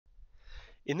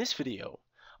In this video,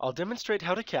 I'll demonstrate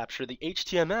how to capture the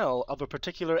HTML of a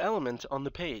particular element on the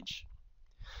page.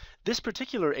 This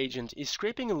particular agent is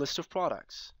scraping a list of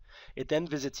products. It then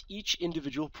visits each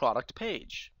individual product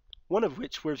page, one of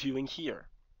which we're viewing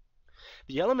here.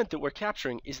 The element that we're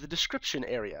capturing is the description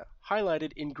area,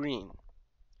 highlighted in green.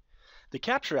 The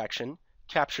capture action,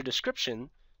 capture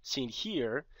description, seen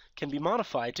here, can be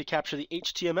modified to capture the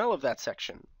HTML of that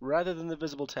section, rather than the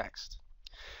visible text.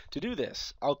 To do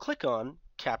this, I'll click on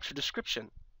Capture Description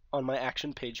on my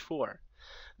action page 4.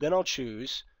 Then I'll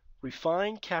choose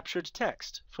Refine Captured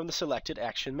Text from the selected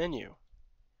action menu.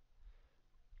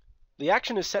 The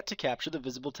action is set to capture the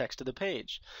visible text of the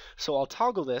page, so I'll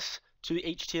toggle this to the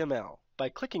HTML by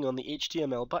clicking on the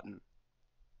HTML button.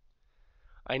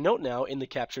 I note now in the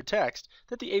captured text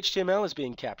that the HTML is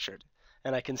being captured,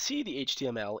 and I can see the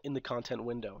HTML in the content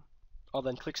window. I'll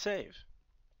then click Save.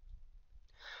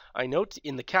 I note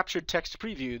in the captured text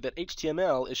preview that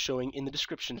HTML is showing in the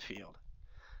description field.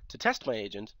 To test my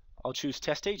agent, I'll choose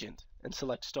Test Agent and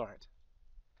select Start.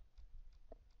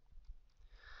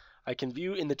 I can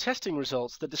view in the testing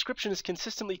results that description is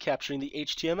consistently capturing the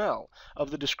HTML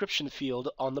of the description field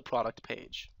on the product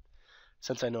page.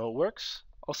 Since I know it works,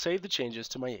 I'll save the changes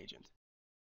to my agent.